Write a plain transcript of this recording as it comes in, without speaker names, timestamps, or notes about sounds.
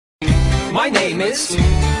My name is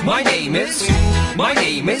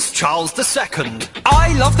Charles II.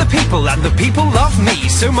 I love the people and the people love me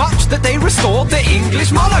so much that they restored the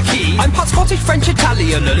English monarchy. I'm part Scottish, French,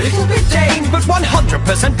 Italian, a little bit Dane, but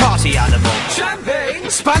 100% party animal. Champagne!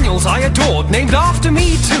 Spaniels I adored, named after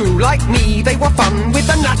me too. Like me, they were fun with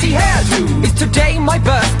a natty hairdo. Is today my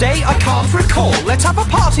birthday? I can't recall. Let's have a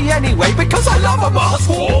party anyway, because I love a masked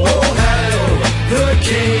ball. Oh, hail the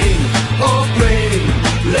King of Bling.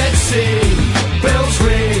 Let's sing, bells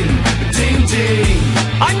ring, ding ding.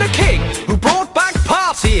 I'm the king who brought back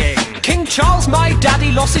partying. King Charles, my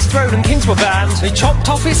daddy, lost his throne and kings were banned. They chopped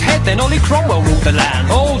off his head, then Ollie Cromwell ruled the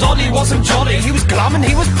land. Old Ollie wasn't jolly, he was glum and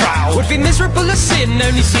he was proud. Would be miserable as sin,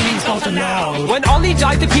 only sinning's not allowed. When Ollie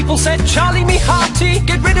died, the people said, Charlie me hearty,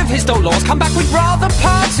 get rid of his dull laws, come back, we'd rather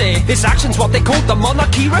party. This action's what they called the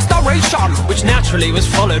monarchy restoration, which naturally was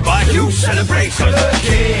followed by a huge celebration. The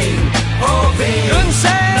King of England,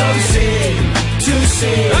 no sin to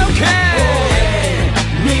sing. Okay. Oh,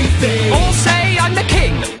 anything. All say I'm the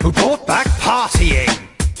king who brought back partying.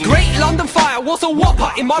 Great London fire was a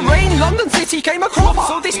whopper. In my reign, London city came a cropper.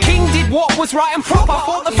 So this king did what was right and proper.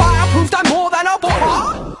 Fought the fire, proved I'm more than a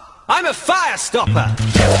bopper. I'm a fire stopper.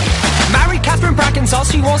 Married Catherine Brackensall,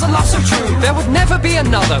 she was a love so true. There would never be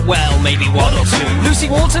another, well, maybe one or two. Lucy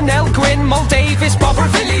Walton, Nell Gwynn, Moll Davis, Barbara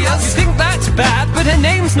Villiers. You think that's bad, but her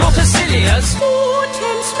name's not as silly as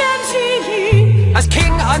As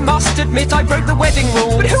king, I must admit I broke the wedding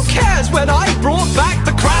rules. But who cares when I brought back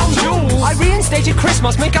the crown jewels? I reinstated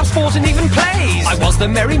Christmas, make-up, sport and even plays. I was the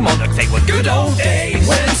merry monarch, they were good old days.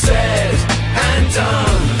 When said and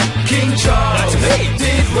done, King Charles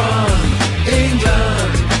did run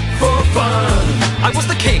England for fun. I was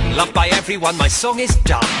the king, loved by everyone, my song is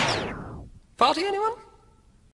done. Party anyone?